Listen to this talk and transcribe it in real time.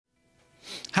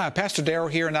Hi, Pastor Darrell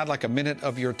here, and I'd like a minute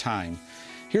of your time.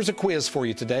 Here's a quiz for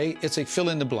you today. It's a fill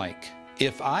in the blank.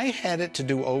 If I had it to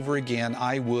do over again,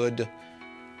 I would...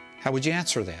 How would you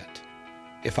answer that?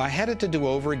 If I had it to do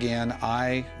over again,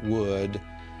 I would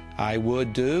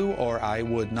do, or I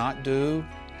would not do.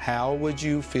 How would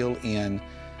you fill in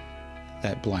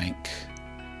that blank?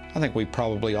 I think we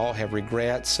probably all have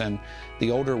regrets, and the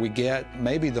older we get,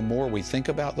 maybe the more we think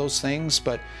about those things,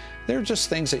 but they're just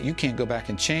things that you can't go back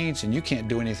and change and you can't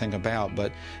do anything about,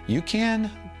 but you can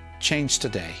change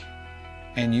today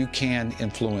and you can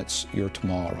influence your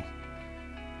tomorrow.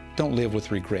 Don't live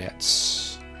with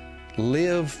regrets.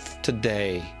 Live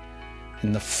today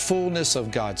in the fullness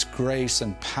of God's grace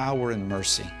and power and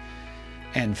mercy,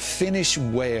 and finish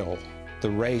well the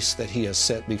race that He has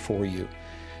set before you.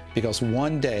 Because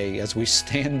one day, as we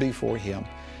stand before Him,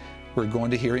 we're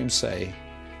going to hear Him say,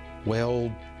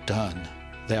 "Well done,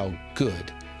 thou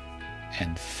good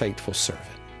and faithful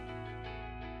servant."